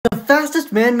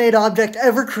fastest man-made object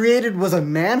ever created was a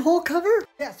manhole cover?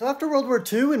 Yeah, so after World War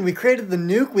II and we created the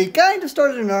nuke, we kind of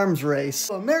started an arms race.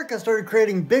 So America started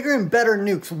creating bigger and better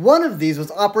nukes. One of these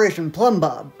was Operation Plumb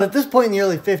Bob. But at this point in the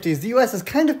early 50s, the US is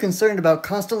kind of concerned about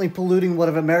constantly polluting one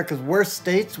of America's worst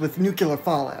states with nuclear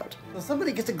fallout. So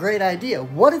somebody gets a great idea.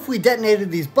 What if we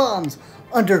detonated these bombs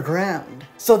underground?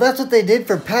 So that's what they did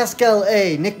for Pascal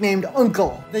A, nicknamed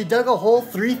Uncle. They dug a hole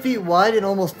 3 feet wide and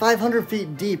almost 500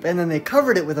 feet deep, and then they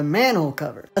covered it with a manhole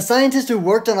cover. A scientist who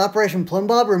worked on Operation Plumb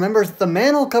Bob remembers that the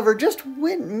manhole cover just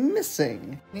went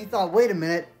missing. And he thought, wait a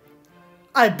minute,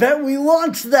 I bet we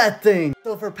launched that thing!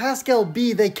 So for Pascal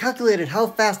B, they calculated how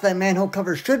fast that manhole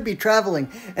cover should be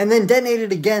traveling, and then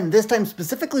detonated again, this time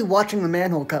specifically watching the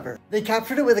manhole cover. They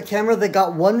captured it with a camera that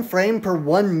got 1 frame per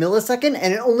 1 millisecond,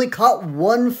 and it only caught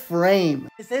 1 frame.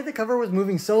 They say the cover was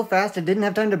moving so fast it didn't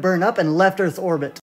have time to burn up and left Earth's orbit.